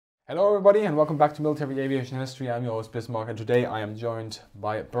Hello everybody and welcome back to Military Aviation History. I'm your host Bismarck, and today I am joined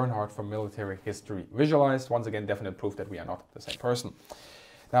by Bernhard from Military History Visualized. Once again, definite proof that we are not the same person.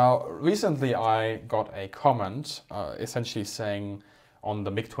 Now, recently I got a comment essentially saying on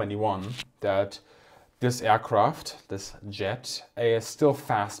the MiG-21 that this aircraft, this jet, is still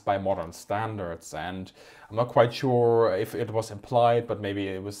fast by modern standards, and I'm not quite sure if it was implied, but maybe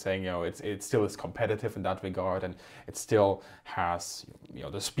it was saying, it still is competitive in that regard, and it still has,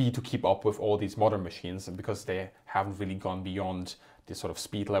 the speed to keep up with all these modern machines, because they haven't really gone beyond the sort of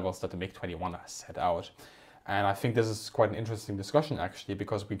speed levels that the MiG-21 has set out. And I think this is quite an interesting discussion actually,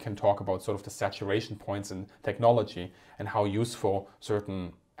 because we can talk about sort of the saturation points in technology and how useful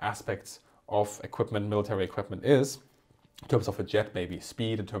certain aspects of equipment, military equipment is, in terms of a jet, maybe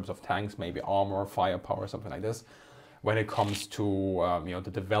speed, in terms of tanks, maybe armor, firepower, something like this, when it comes to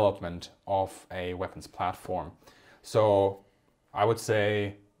the development of a weapons platform. So I would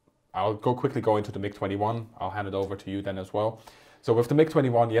say I'll quickly go into the MiG-21. I'll hand it over to you then as well. So with the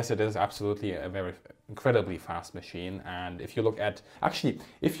MiG-21, yes, it is absolutely a very incredibly fast machine. And if you look at, actually,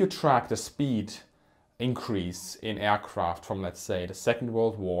 if you track the speed increase in aircraft from, let's say, the Second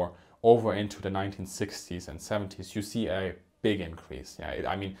World War over into the 1960s and 70s, you see a big increase. Yeah,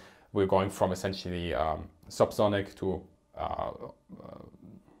 I mean, we're going from essentially subsonic to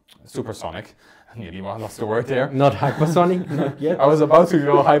supersonic. I nearly lost the word there. Not hypersonic, not yet. I was about to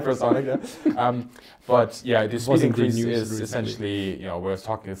go hypersonic. But yeah, the speed increase is essentially, we're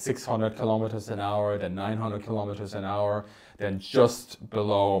talking 600 kilometers an hour, then 900 kilometers an hour, then just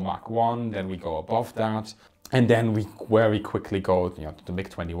below Mach 1, then we go above that. And then we very quickly go, to the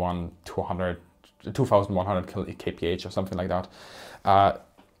MiG-21, 2,100 kph or something like that.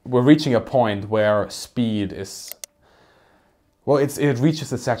 We're reaching a point where speed is, well, it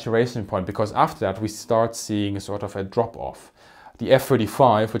reaches a saturation point, because after that we start seeing sort of a drop-off. The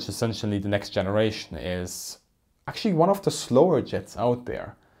F-35, which is essentially the next generation, is actually one of the slower jets out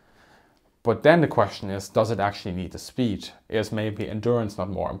there. But then the question is, does it actually need the speed? Is maybe endurance not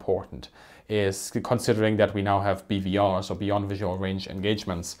more important? Is considering that we now have BVRs, or beyond visual range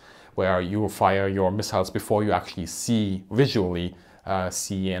engagements, where you fire your missiles before you actually visually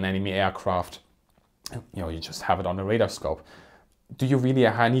see an enemy aircraft. You just have it on the radar scope. Do you really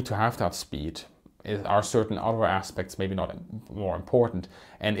need to have that speed? Are certain other aspects maybe not more important?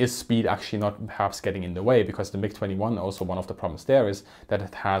 And is speed actually not perhaps getting in the way? Because the MiG-21, also one of the problems there is that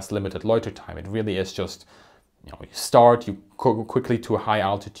it has limited loiter time. It really is just, you start, you go quickly to a high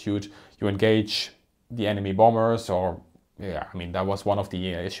altitude, you engage the enemy bombers, or that was one of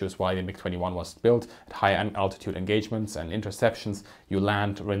the issues why the MiG-21 was built, at high altitude engagements and interceptions. You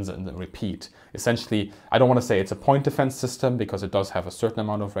land, rinse and then repeat. Essentially, I don't want to say it's a point defense system, because it does have a certain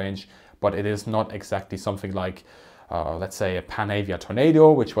amount of range, but it is not exactly something like, let's say, a Panavia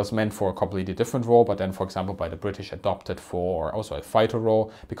Tornado, which was meant for a completely different role, but then, for example, by the British adopted for also a fighter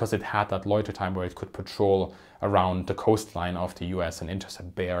role, because it had that loiter time where it could patrol around the coastline of the US and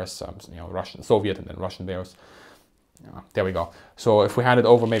intercept bears, Russian, Soviet and then Russian bears. There we go. So if we hand it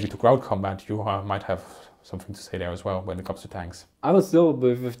over maybe to ground combat, you might have something to say there as well when it comes to tanks. I was still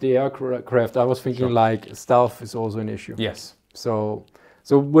with the aircraft. I was thinking like stealth is also an issue. Yes. So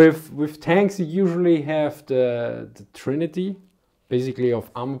with tanks, you usually have the Trinity, basically,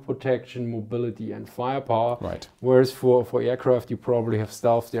 of armor protection, mobility, and firepower. Right. Whereas for aircraft, you probably have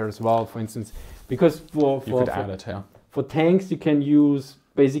stealth there as well, for instance, because you could add it, yeah. For tanks, you can use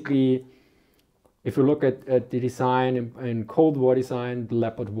basically. If you look at the design in Cold War design, the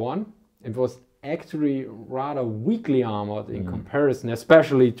Leopard 1, it was actually rather weakly armored in comparison,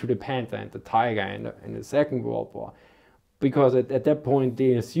 especially to the Panther and the Tiger in the Second World War. Because at that point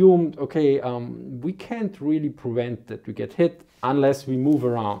they assumed, okay, we can't really prevent that we get hit unless we move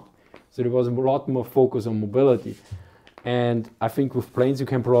around. So there was a lot more focus on mobility. And I think with planes you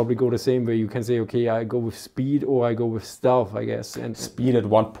can probably go the same way. You can say, okay, I go with speed or I go with stealth, I guess. And speed at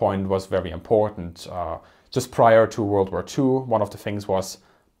one point was very important. Just prior to World War II, one of the things was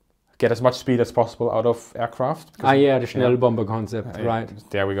get as much speed as possible out of aircraft. The Schnellbomber concept, right.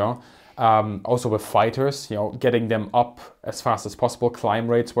 There we go. Also with fighters, getting them up as fast as possible. Climb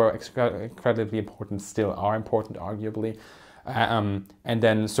rates were incredibly important, still are important, arguably. And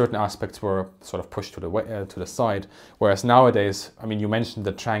then certain aspects were sort of pushed to the side. Whereas nowadays, you mentioned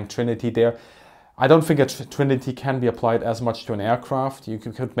the tank Trinity there. I don't think a Trinity can be applied as much to an aircraft. You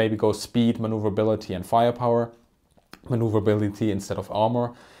could maybe go speed, maneuverability, and firepower. Maneuverability instead of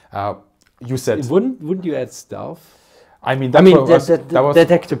armor. You said, wouldn't you add stealth?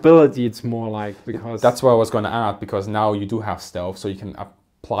 Detectability, it's more like, because that's what I was going to add, because now you do have stealth, so you can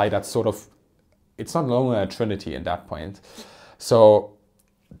apply that sort of. It's not longer a Trinity at that point. So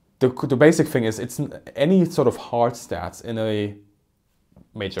the basic thing is it's any sort of hard stats in a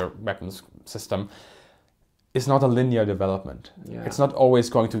major weapons system is not a linear development. Yeah. It's not always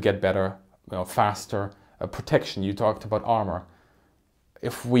going to get better, faster. Protection, you talked about armor.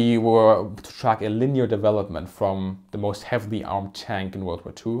 If we were to track a linear development from the most heavily armed tank in World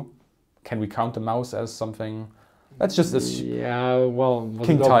War II, can we count the Maus as something? That's just this. Yeah, well, was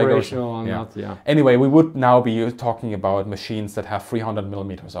King it Tiger operational or yeah. not? Yeah. Anyway, we would now be talking about machines that have 300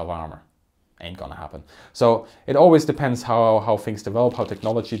 millimeters of armor. Ain't gonna happen. So it always depends how things develop, how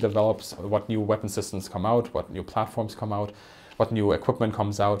technology develops, what new weapon systems come out, what new platforms come out, what new equipment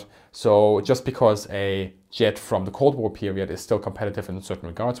comes out. So just because a jet from the Cold War period is still competitive in certain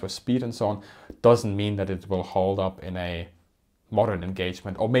regards with speed and so on, doesn't mean that it will hold up in a modern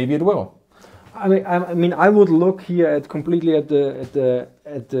engagement, or maybe it will. I mean, I would look here at completely at the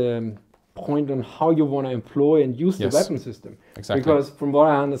point on how you want to employ and use the weapon system. Exactly. Because from what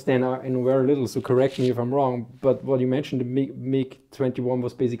I understand, I know very little, so correct me if I'm wrong, but what you mentioned, the MiG-21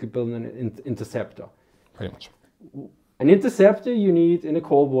 was basically building an interceptor. Pretty much. An interceptor you need in a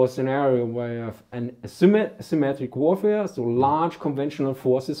Cold War scenario where you have an asymmetric warfare, so large conventional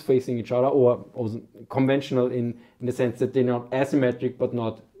forces facing each other, or conventional in the sense that they're not asymmetric, but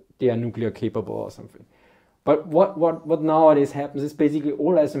not they are nuclear capable or something. But what nowadays happens is basically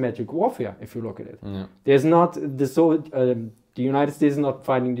all asymmetric warfare, if you look at it. Yeah. There's not the United States is not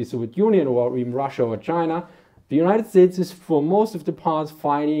fighting the Soviet Union or even Russia or China. The United States is, for most of the parts,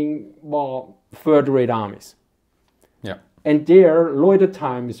 fighting, well, third-rate armies. Yeah. And there, loiter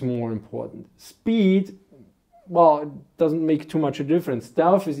time is more important. Speed, well, it doesn't make too much a difference.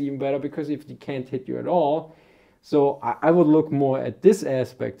 Stealth is even better because if they can't hit you at all. So I would look more at this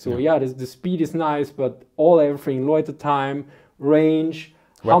aspect. So yeah, the speed is nice, but everything, loiter time, range,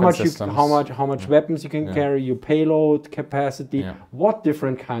 how much weapons you can carry, your payload capacity, what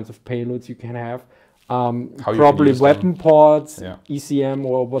different kinds of payloads you can have, probably weapon pods, ECM,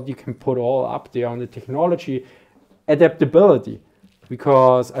 or what you can put all up there on the technology, adaptability,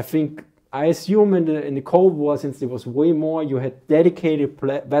 because I assume in the Cold War, since there was way more, you had dedicated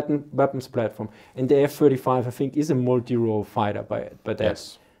weapons platform, and the F-35 I think is a multi-role fighter by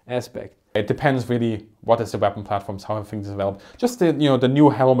that aspect. It depends really what is the weapon platforms, how things develop. Just the the new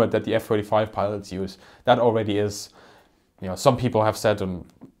helmet that the F-35 pilots use, that already is, some people have said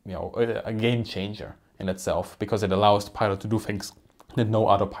a game changer in itself, because it allows the pilot to do things that no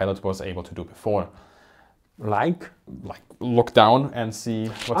other pilot was able to do before. Like look down and see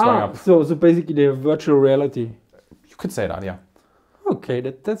what's going up. So basically the virtual reality. You could say that, yeah. Okay,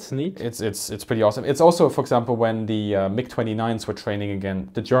 that's neat. It's pretty awesome. It's also, for example, when the MiG-29s were training again,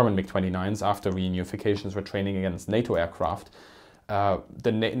 the German MiG-29s after reunifications were training against NATO aircraft.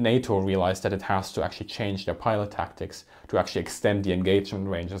 NATO realized that it has to actually change their pilot tactics to actually extend the engagement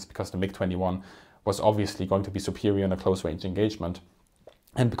ranges, because the MiG-21 was obviously going to be superior in a close-range engagement.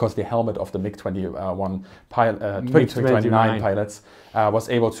 And because the helmet of the MiG-29 pilots was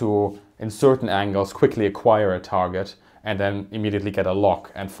able to, in certain angles, quickly acquire a target and then immediately get a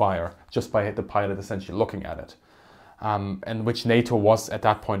lock and fire just by the pilot essentially looking at it. And which NATO was at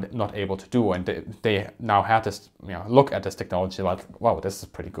that point not able to do. And they now had this look at this technology like, wow, this is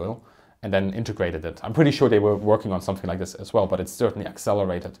pretty cool, and then integrated it. I'm pretty sure they were working on something like this as well, but it's certainly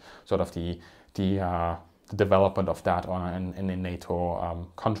accelerated sort of the development of that in NATO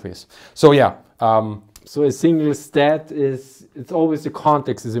countries. So yeah. So a single stat it's always the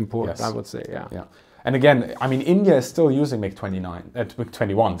context is important, yes. I would say, yeah. Yeah. And again, I mean, India is still using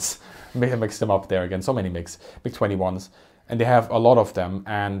MiG-21s. Mix them up there again, so many MiG-21s. And they have a lot of them.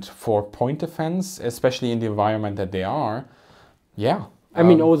 And for point defense, especially in the environment that they are, yeah. I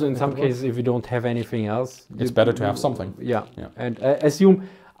mean, also in some cases, if you don't have anything else, it's better to have something. Yeah. And I assume,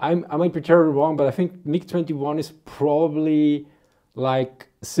 I might be terribly wrong, but I think MiG-21 is probably like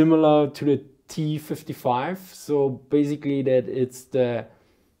similar to the T-55. So basically that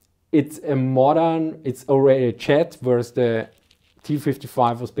it's already a jet, whereas the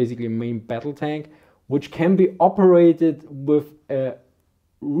T-55 was basically a main battle tank, which can be operated with a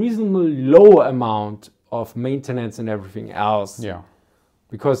reasonably low amount of maintenance and everything else. Yeah.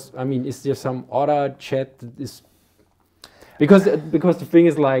 Because, I mean, is there some other jet that is... Because the thing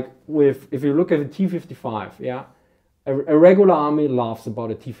is like, if you look at the T-55, yeah, a regular army laughs about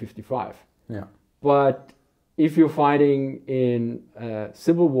a T-55. Yeah. But if you're fighting in a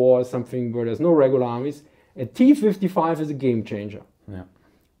civil war or something where there's no regular armies, a T-55 is a game changer. Yeah.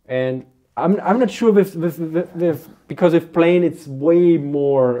 And I'm not sure with because with plane it's way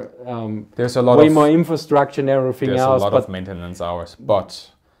more there's a lot more infrastructure and everything else. There's a lot of maintenance hours. But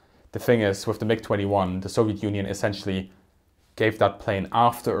the thing is, with the MiG-21, the Soviet Union essentially gave that plane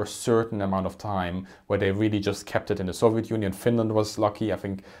after a certain amount of time where they really just kept it in the Soviet Union. Finland was lucky, I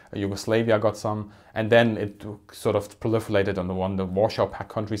think Yugoslavia got some, and then it sort of proliferated on the Warsaw Pact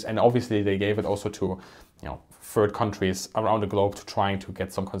countries, and obviously they gave it also to third countries around the globe to trying to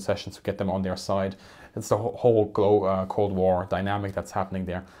get some concessions to get them on their side. It's the whole Cold War dynamic that's happening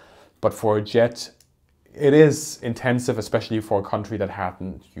there. But for a jet, it is intensive, especially for a country that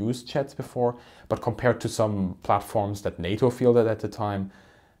hadn't used jets before. But compared to some platforms that NATO fielded at the time,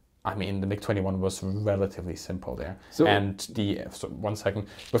 I mean, the MiG-21 was relatively simple there. So, and one second,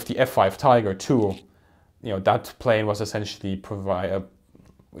 with the F-5 Tiger too, that plane was essentially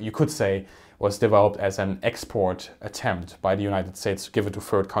you could say, was developed as an export attempt by the United States to give it to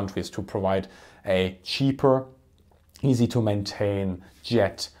third countries to provide a cheaper, easy to maintain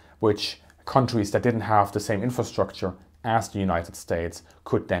jet, which countries that didn't have the same infrastructure as the United States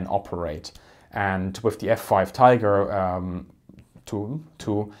could then operate. And with the F-5 Tiger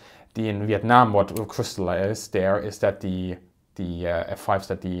in Vietnam, what crystallized there is that the F-5s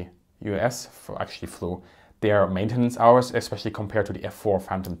that the US actually flew, their maintenance hours, especially compared to the F-4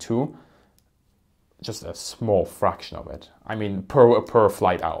 Phantom II, just a small fraction of it. I mean, per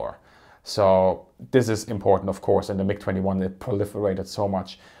flight hour. So this is important, of course, and the MiG-21, it proliferated so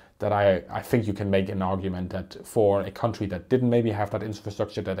much that I think you can make an argument that for a country that didn't maybe have that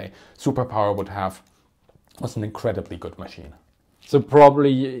infrastructure that a superpower would have, was an incredibly good machine. So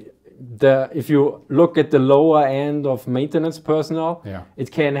probably if you look at the lower end of maintenance personnel,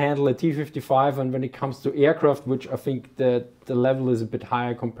 it can handle a T-55, and when it comes to aircraft, which I think the level is a bit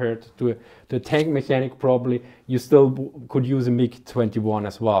higher compared to the tank mechanic, probably you still could use a MiG-21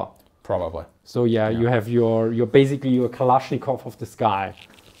 as well. Probably. So yeah, you have your basically your Kalashnikov of the sky.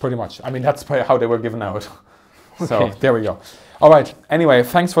 Pretty much. I mean, that's how they were given out. So there we go. All right. Anyway,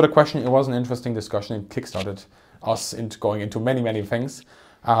 thanks for the question. It was an interesting discussion. It kickstarted us into going into many, many things.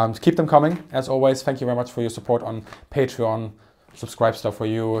 Keep them coming. As always, thank you very much for your support on Patreon, subscribe stuff for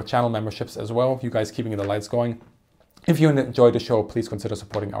you, channel memberships as well. You guys keeping the lights going. If you enjoyed the show, please consider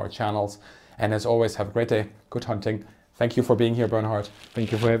supporting our channels. And as always, have a great day. Good hunting. Thank you for being here, Bernhard.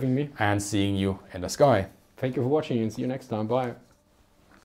 Thank you for having me. And seeing you in the sky. Thank you for watching and see you next time. Bye.